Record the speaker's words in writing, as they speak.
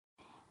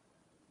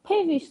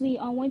Previously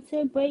on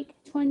Winter Break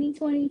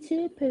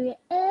 2022, period,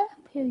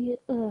 period,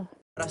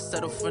 I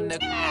settle for nigga.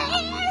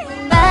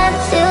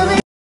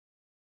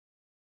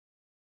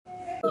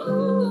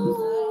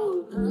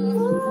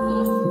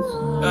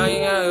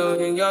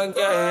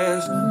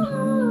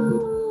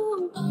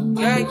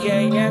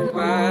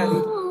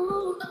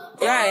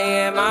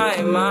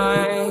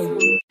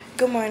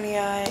 Good morning,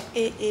 y'all.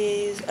 It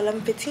is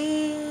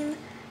 11:15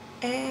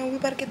 and we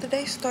about to get the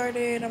day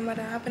started. I'm about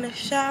to hop in the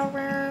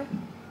shower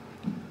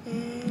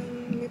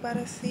and we about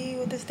to see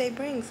what this day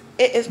brings.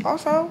 It is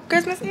also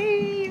Christmas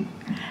Eve.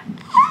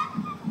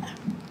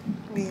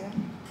 Yeah.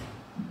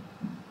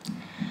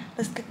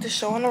 Let's get the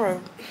show on the road.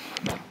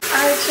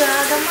 Alright, y'all,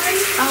 I got my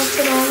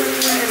outfit on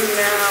and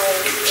now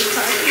it's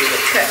time for me to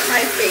cut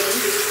my face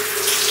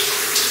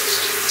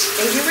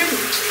and get ready.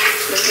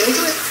 Let's get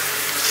into it.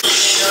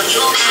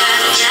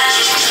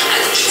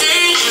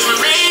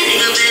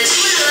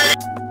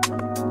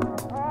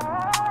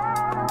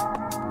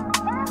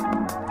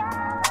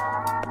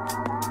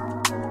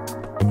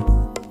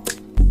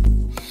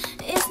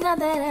 It's not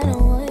that I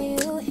don't want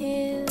you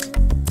here.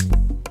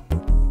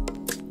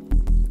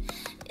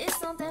 It's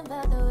something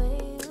about the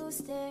way you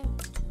stare.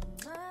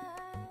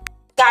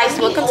 Guys,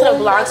 welcome to the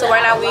vlog. So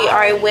right now we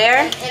are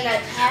where?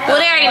 Well,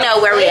 they already know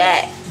where we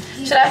at.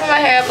 Should I put my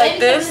hair up like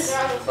this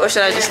or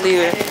should I just leave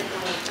it?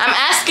 I'm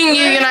asking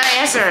you, you're not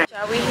answering.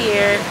 Are we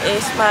here?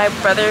 It's my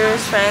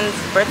brother's friend's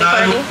birthday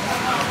party.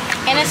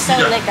 And it's so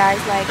lit, guys.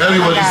 Like, oh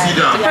my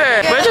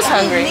God. We're just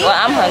hungry. Well,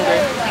 I'm hungry.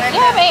 You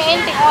haven't ate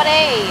anything all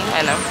day.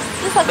 I know.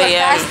 But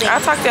yeah, I'll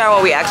talk to y'all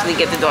when we actually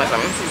get to doing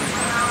something.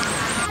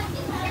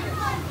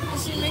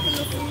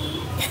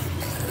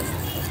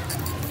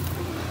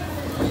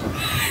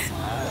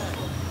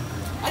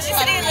 She's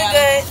feeling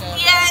good.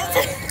 Yes.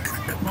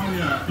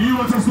 Do you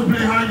want us to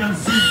play hide and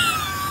seek?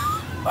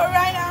 But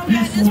right now we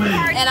at this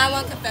party. And I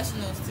want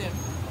confessionals too.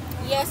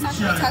 Yes, I'm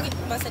talking to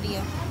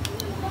Sadia.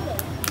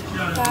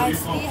 Guys,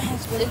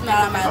 this is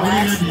not my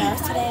last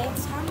nurse today.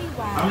 Tell me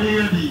why.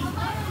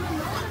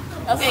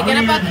 Okay, get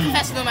up on the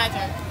confessional, my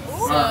turn.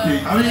 Okay,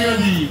 How you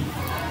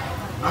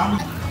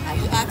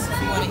ask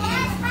if you want to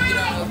eat, you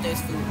don't know if there's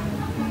food.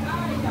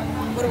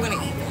 What are we going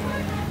to eat?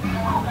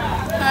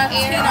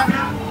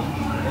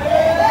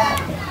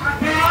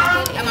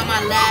 I'm on my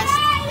last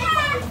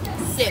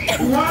sip.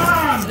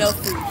 No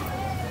food.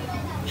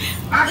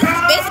 This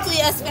is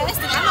basically us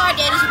fasting. I know our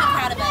daddy should be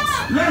proud of us.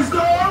 Let's go!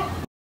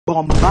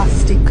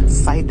 Bombastic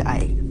side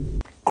eye.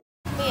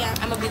 Yeah,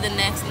 I'm gonna be the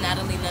next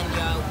Natalie Nunn,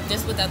 y'all,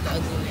 just without the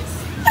ugliness.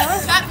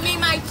 Cut me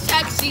my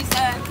check, she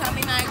said. Cut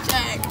me my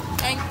check.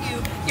 Thank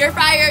you. You're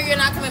fired. You're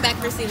not coming back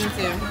for season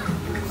 2.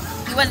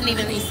 You wasn't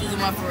even in season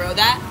 1 for real.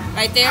 That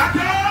right there,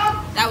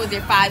 that was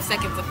your 5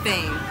 seconds of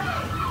fame.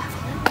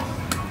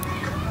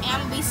 And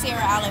I'm gonna be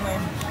Sarah Oliver.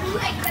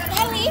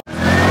 Natalie.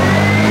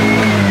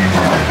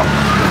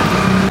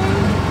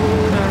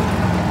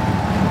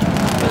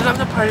 We left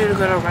the party to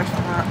go to a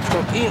restaurant to go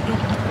eat.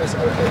 Let's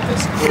go get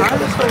this.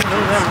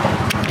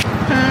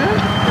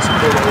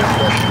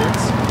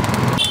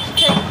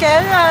 Take a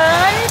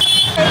ride.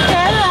 Take a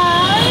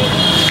ride.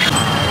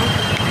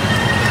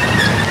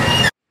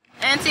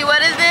 Auntie,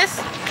 what is this?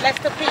 Let's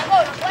compete.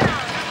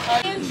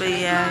 But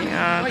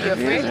yeah, the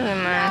views are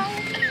nice.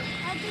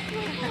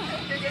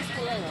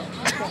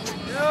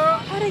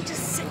 How they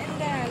just sitting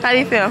down? How do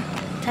you feel?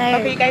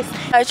 Okay, you guys.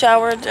 Alright, y'all,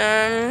 we're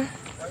done.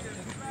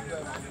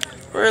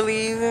 We're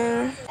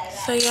leaving.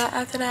 So yeah,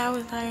 after that I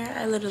was tired.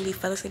 I literally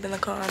fell asleep in the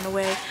car on the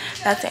way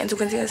back to Auntie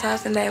Quintina's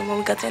house, and then when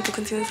we got to Auntie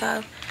Quintina's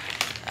house,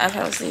 I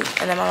fell asleep.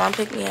 And then my mom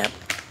picked me up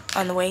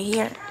on the way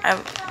here. I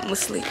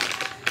was asleep.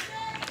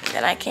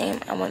 Then I came,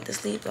 I went to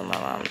sleep, and my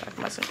mom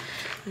was like,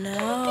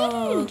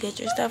 no, get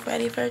your stuff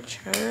ready for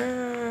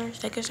church.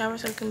 Take a shower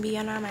so it can be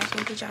in our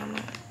matching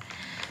pajamas.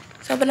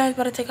 So, but now I'm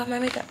about to take off my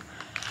makeup.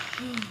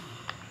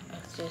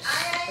 It's just,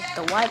 if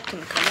the white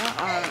can come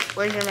out.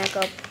 Where's your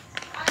makeup?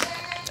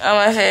 On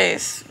my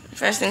face.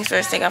 First things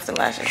first, take off the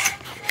lashes.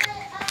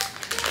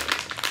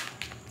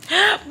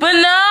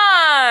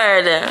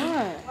 Bernard!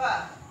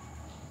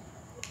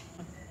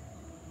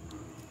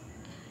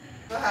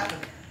 What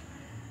happened?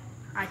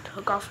 I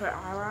took off her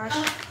eyelash.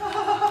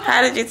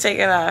 How did you take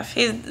it off?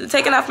 He's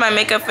taking off my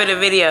makeup for the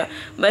video,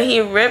 but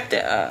he ripped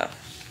it off.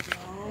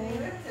 He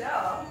ripped it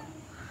off.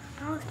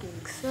 I was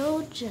getting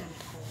so gentle.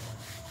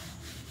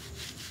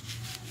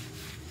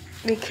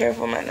 Be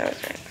careful, my nose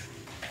rings.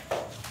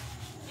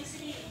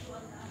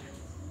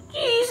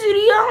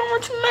 Easy, how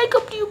much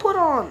makeup do you put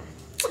on?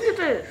 Look at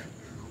this.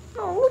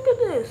 No, look at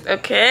this.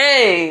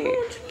 Okay. How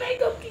much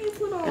makeup do you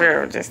put on?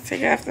 Bro, just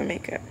take off the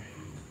makeup.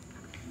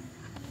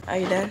 Are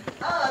you done?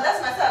 Oh,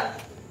 that's my son.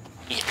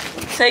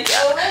 Take it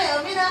off.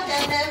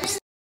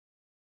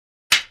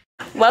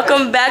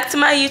 Welcome back to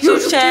my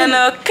YouTube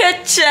channel,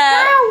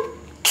 Kacha.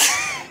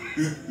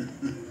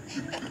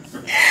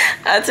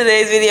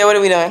 Today's video, what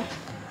are we doing?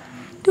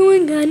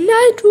 Doing a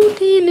night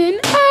routine in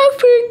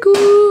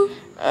Africa.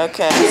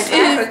 Okay.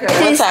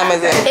 What time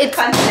is it? It's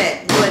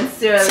content doing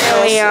Sierra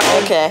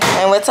Okay.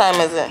 And what time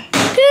is it?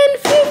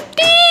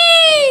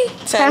 10:50.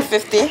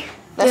 10:50.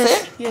 That's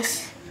it?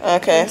 Yes.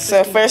 Okay,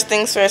 so first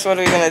things first, what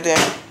are we gonna do?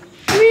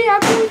 We are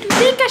going to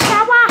take a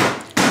shower.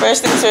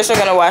 First things first, we're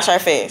gonna wash our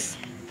face.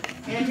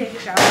 And take a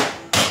shower.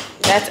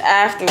 That's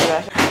after we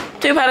wash.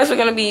 Two products we're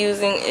gonna be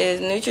using is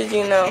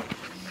Neutrogena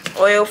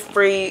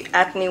oil-free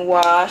acne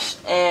wash,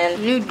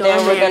 and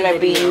then we're gonna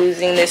be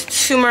using this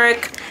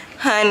turmeric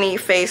honey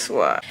face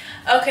wash.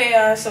 Okay,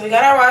 y'all, so we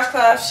got our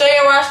washcloth. Show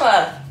your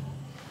washcloth.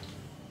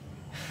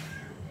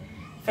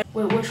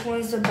 Wait, which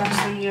one's the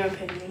best in your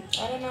opinion?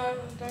 I don't know.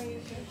 Don't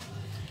use it.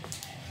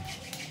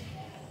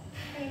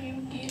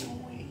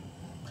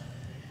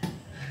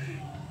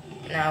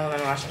 Now we're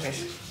gonna wash our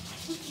face.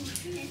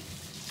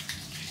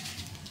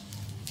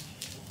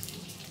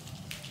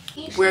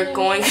 We're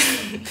going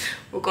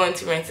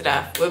to rinse it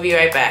off. We'll be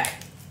right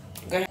back.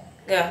 Go.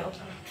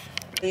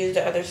 Use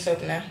the other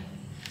soap now,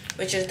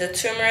 which is the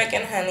turmeric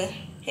and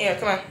honey. Here,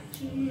 come on.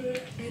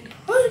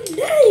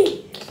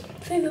 Honey!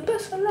 Save the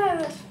best for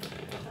last.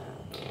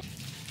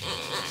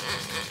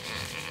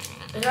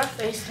 Is our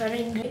face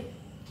hurting good?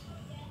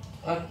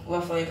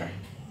 What flavor?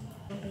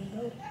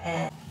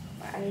 And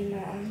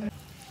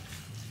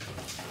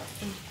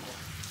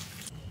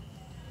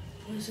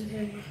what's the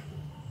camera?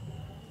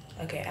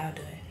 okay, I'll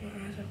do it.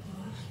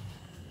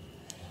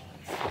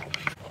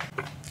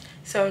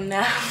 So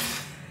now,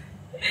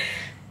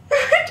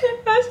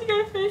 washing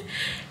your face.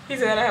 He's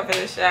gonna hop in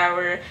the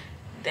shower.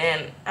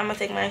 Then I'm gonna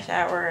take my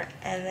shower,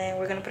 and then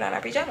we're gonna put on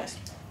our pajamas.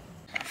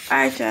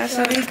 Alright, y'all.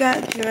 So we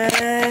got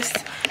dressed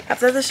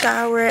after the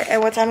shower.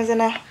 And what time is it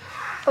now?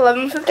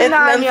 11:59, It's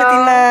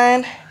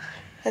 11:59.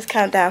 Let's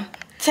count down.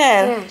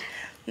 10,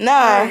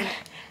 9,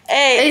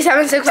 8, 8,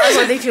 7, 6, 5,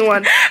 4, 3, 2,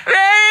 1.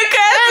 Merry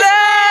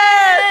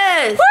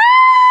Christmas! Woo!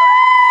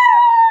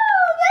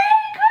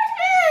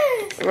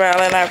 Well,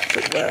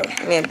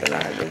 me and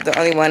Bernard is the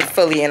only one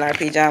fully in our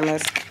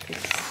pajamas.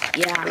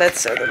 Yeah.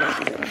 Let's show them our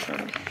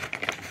pajamas.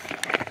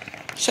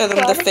 Show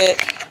them the fit.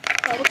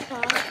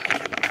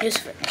 Just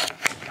fit.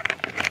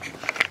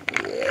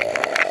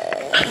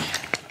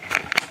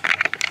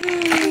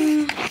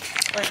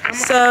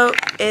 So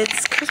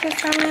it's Christmas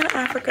time in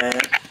Africa.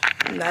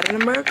 Not in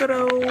America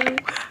though.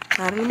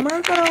 Not in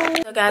America though.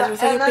 So guys, we're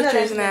taking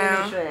pictures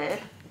now.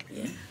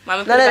 Yeah.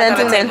 Mama, put it back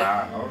on the table.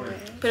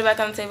 Put it back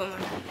on the table,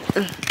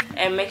 Mama.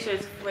 And make sure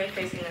it's right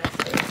facing us.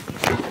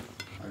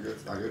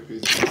 I get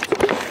pieces.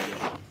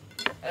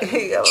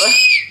 Here you go.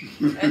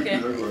 Okay.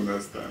 You're going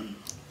next time.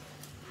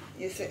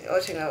 You sit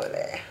watching over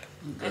there.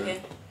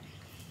 Okay.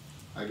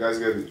 I guys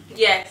get it.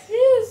 Yes.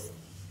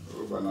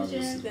 Oh, banana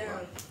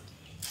silver.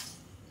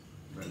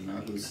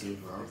 Banana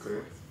silver.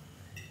 Okay.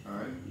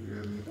 Alright, you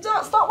get it.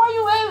 Don't stop while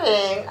you're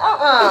waving.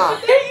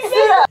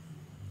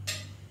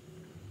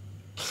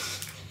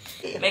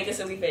 Make a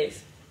silly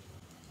face.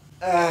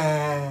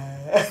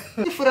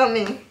 You foot on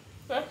me.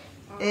 What?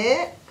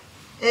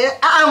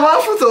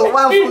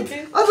 One foot.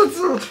 Also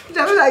two.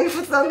 Just like you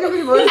foot on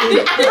everybody.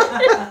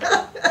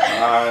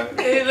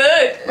 Hey,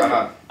 look.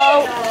 Banana.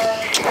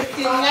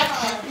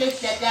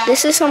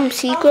 This is some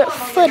secret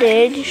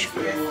footage.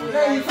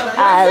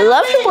 I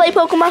love to play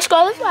Pokemon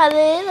Scarlet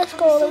Violet. Let's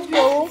go.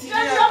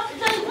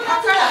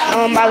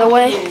 By the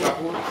way,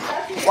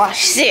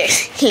 watch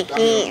this.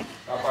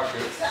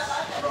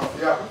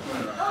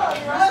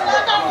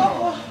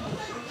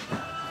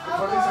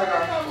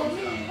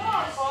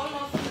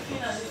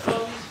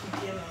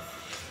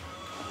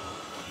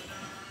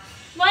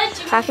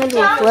 I can do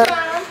a flip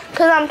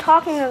because I'm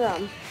talking to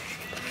them,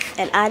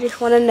 and I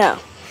just want to know.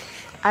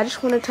 I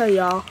just want to tell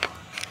y'all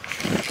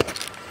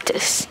to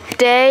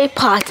stay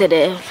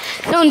positive.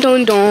 Dun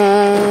dun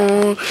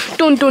dun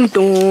dun dun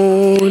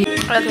dun.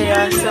 Okay,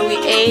 y'all. So we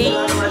ate.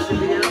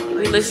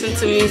 We listened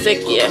to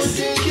music. Yes,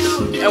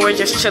 and we're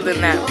just chilling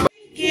now.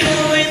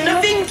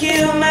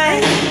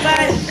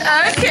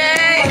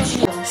 Okay.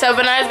 So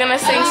Bernard's gonna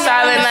sing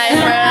Silent Night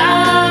for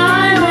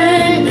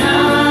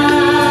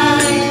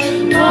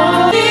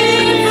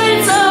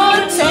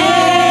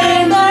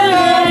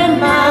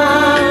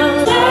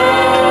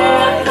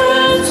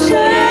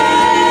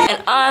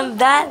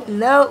that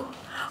note,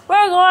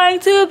 we're going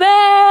to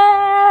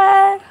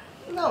bed.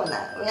 No,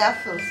 we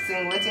have to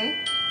sing with him.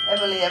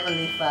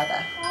 Heavenly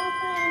Father.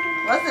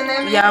 What's the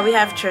name? Yeah, we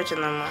have church in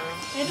the morning.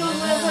 It was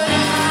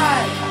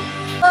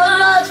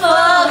much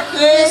for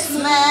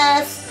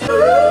Christmas.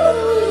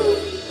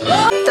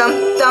 Dum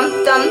dum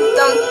dum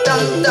dum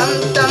dum dum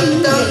dum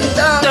dum dum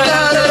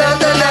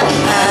dum.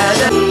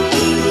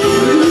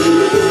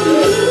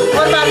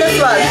 What about this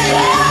one?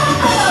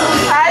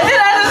 I did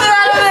it.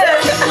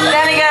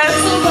 There we go.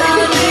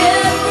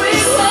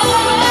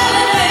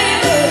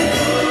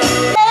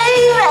 Hey,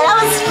 that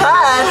was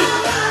fun.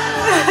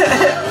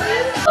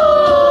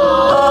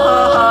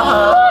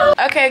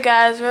 Okay,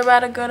 guys, we're about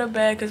to go to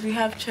bed because we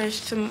have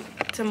church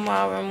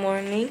tomorrow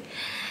morning.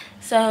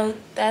 So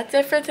that's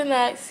it for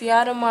tonight. See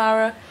y'all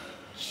tomorrow.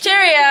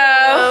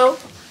 Cheerio.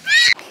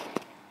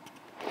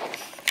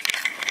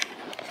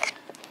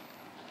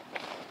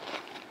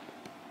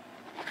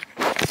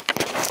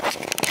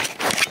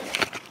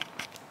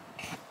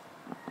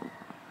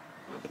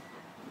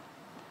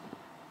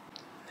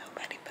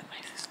 Nobody but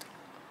my sister.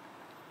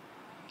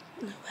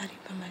 Nobody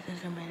but my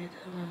sister made it to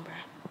the room, bro.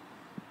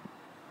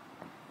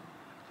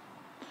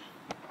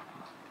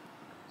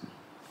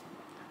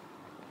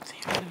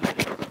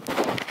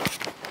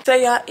 So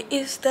y'all, it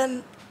is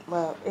done.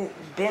 Well, it's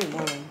been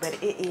done, but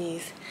it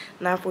is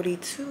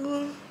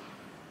 9:42.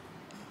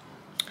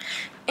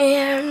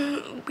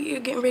 And we are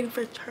getting ready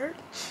for church.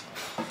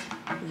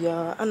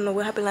 Yeah, I don't know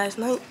what happened last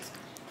night,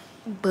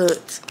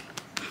 but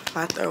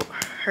my throat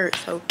hurts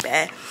so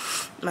bad.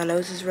 My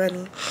nose is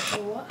running.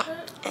 What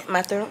hurt?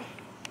 My throat.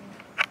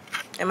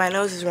 And my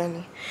nose is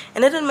running.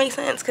 And it doesn't make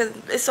sense because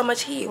it's so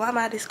much heat. Why am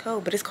I this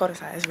cold? But it's cold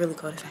inside. It's really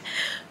cold inside.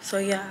 So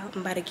yeah,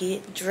 I'm about to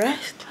get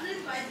dressed.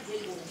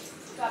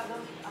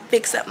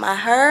 Fix up my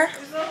hair.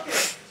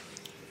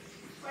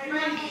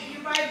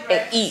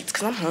 And eat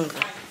because I'm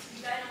hungry.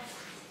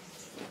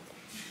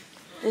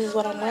 This is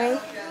what I'm wearing.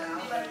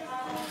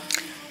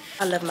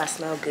 I love my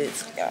smell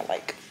goods. Y'all,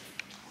 like,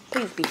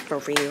 please be for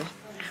real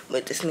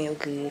with the smell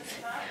goods.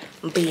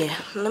 But yeah,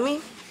 let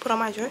me put on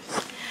my dress.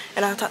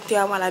 And I'll talk to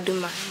y'all while I do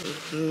my,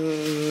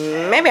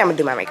 maybe I'm gonna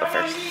do my makeup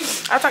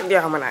first. I'll talk to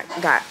y'all when I'm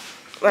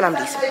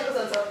decent.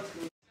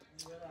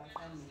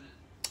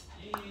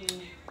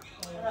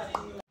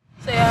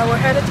 So yeah,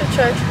 we're headed to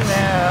church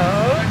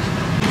now.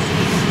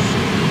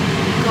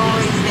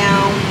 Going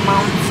down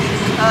Mountain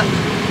Cut.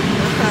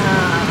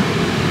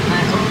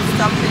 My old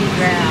stomping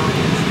ground.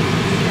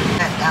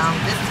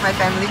 This is my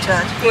family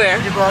church. Where?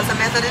 The Girls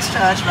Methodist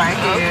Church right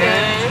here.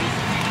 Okay.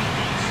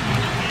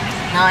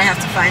 Now I have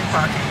to find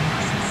parking.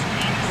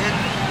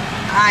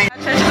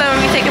 Church 11,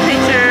 we taking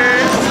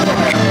pictures.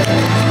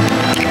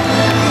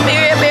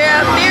 Period.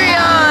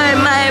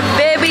 My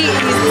baby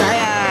is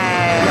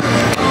tired.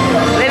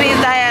 Baby is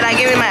tired. I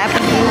gave him my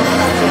apple.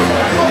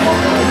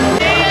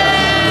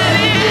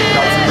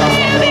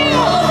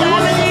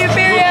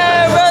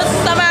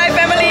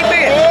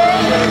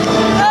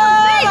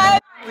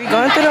 We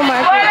going through the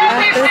market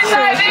after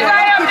church.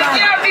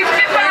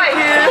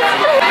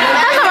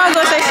 That's how I'm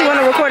gonna say she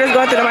wanna record us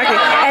going through the market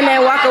and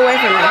then walk away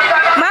from me.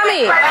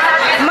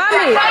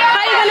 Mommy,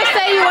 how you gonna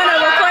say you wanna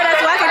record us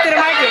walking through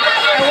the market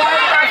and walk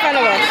in front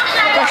of us?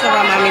 First of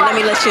all, mommy, let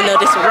me let you know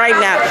this right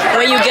now.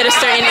 When you get a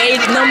certain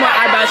age, no more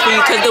eyebrows for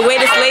you, because the way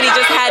this lady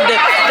just had the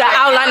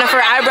outline of her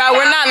eyebrow,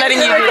 we're not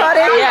letting you do it.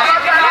 Yeah.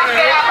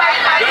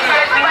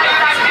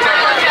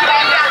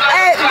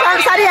 Hey,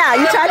 Sadia,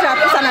 you charge your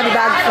person at the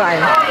bag fine.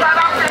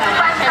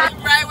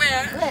 Right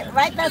where?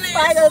 Right, that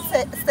spider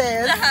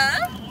stairs.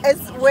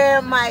 It's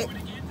where my.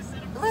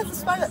 Where's the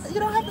spider? You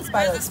don't have the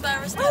spider. Where's the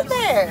spider stairs? Right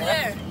there.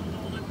 Where?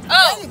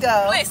 Oh, there you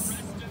go. Bliss.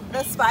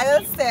 The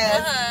spider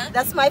stairs.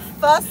 That's my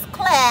first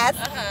class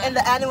in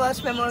the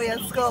Annuals Memorial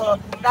School.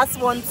 That's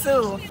one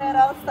too. It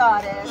all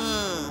started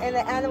in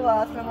the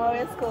Annuals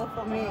Memorial School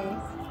for me.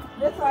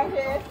 This right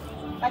here,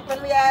 like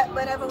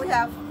whenever we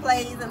have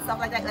plays and stuff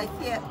like that, like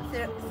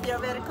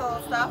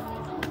theoretical stuff.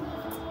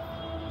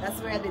 That's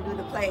where they do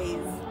the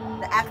plays,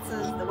 the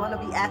actors, the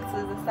wannabe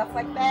actors and stuff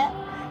like that.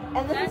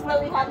 And this is where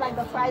we have like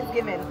the prize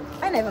giving.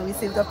 I never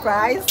received a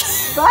prize,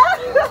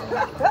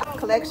 but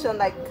collection,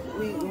 like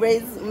we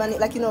raise money,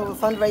 like you know,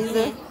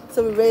 fundraiser.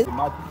 So we raise.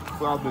 Not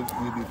probably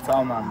the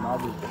town and now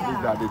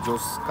that they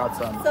just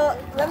scatter. So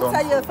let me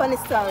tell you a funny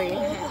story.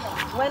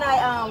 When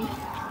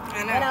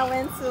I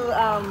went to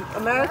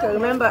America,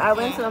 remember I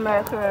went to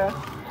America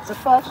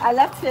I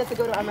left here to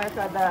go to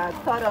America the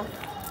 3rd of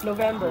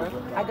November.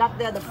 I got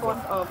there the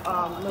 4th of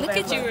November. Look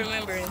at you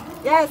remembering.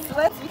 Yes,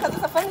 because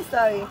it's a funny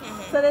story.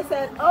 So they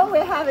said, oh,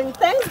 we're having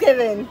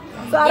Thanksgiving.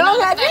 So I don't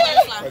like it,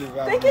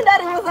 thinking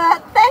that it was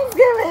a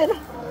Thanksgiving.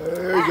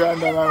 We're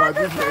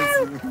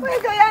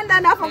going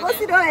down for go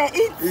sit down and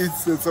eat.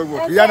 It's so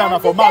good. Yeah,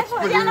 for March. So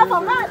when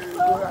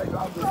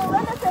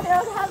they said they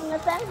were having a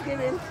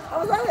Thanksgiving, I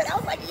was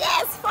like,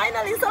 yes,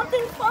 finally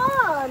something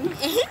fun.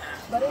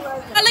 But it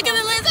was. Oh, look at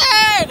the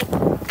lizard.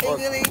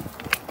 Really,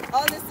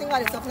 all this thing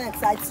while it's something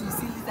excites you.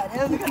 See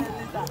lizard. Look at the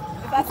lizard.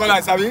 Call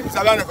her Sabi.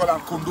 Sabi call her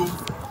Kondo.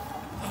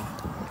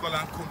 Call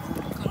her Kondo.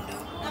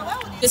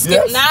 Yes.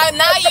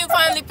 Now you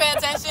finally pay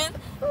attention.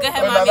 Go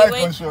ahead,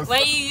 mommy.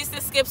 When you used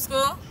to skip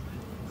school?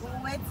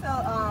 Wait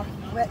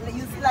till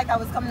you see like I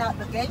was coming out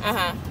the gate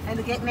and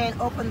the gate man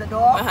opened the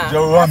door.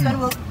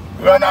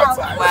 Run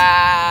outside.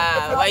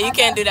 Wow. Well, you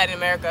can't do that in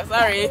America.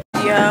 Sorry.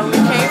 Yeah, we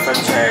came from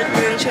church,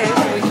 we didn't change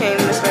when we came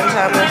to spend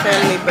time with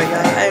family, but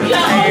y'all, I'm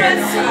tired.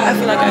 I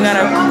feel like I got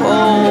a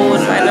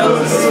cold, my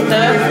nose is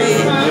stuffy.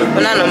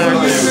 Well, not no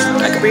more.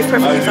 I can breathe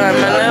perfectly fine.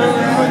 My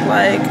nose,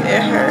 like, it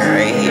hurt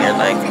right here,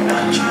 like,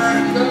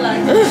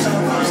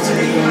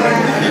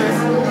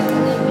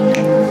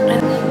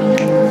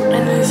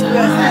 and it's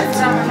hot.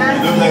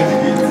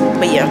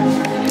 But yeah,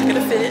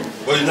 gonna fit it.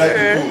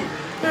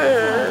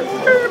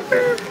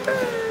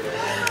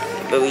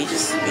 But we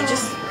just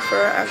for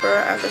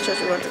after church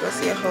we went to go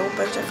see a whole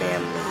bunch of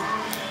family.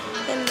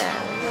 And now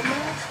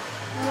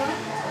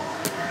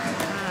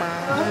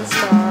mom's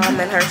mom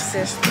and her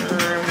sister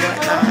and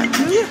whatnot.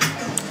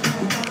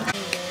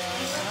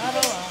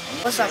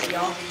 What's up,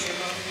 y'all?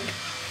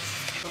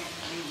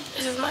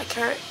 This is my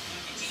current.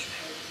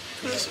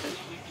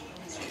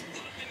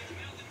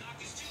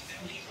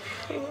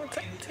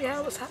 Yeah,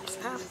 I was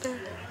after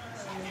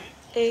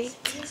 8.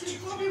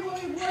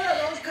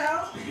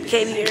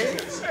 Came here.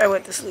 I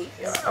went to sleep.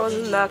 I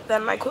was knocked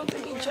out. My clothes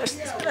did me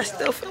justice, but I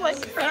still feel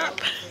like crap.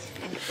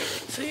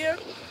 So yeah,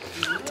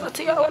 I'll talk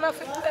to y'all when I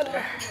feel better.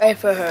 Hey,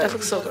 for her. That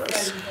looks so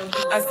gross.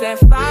 I said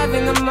 5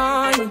 in the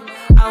morning.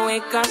 I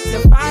wake up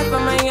to 5 for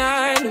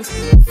my earnings.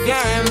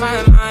 Fear in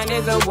my mind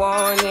is a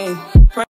warning.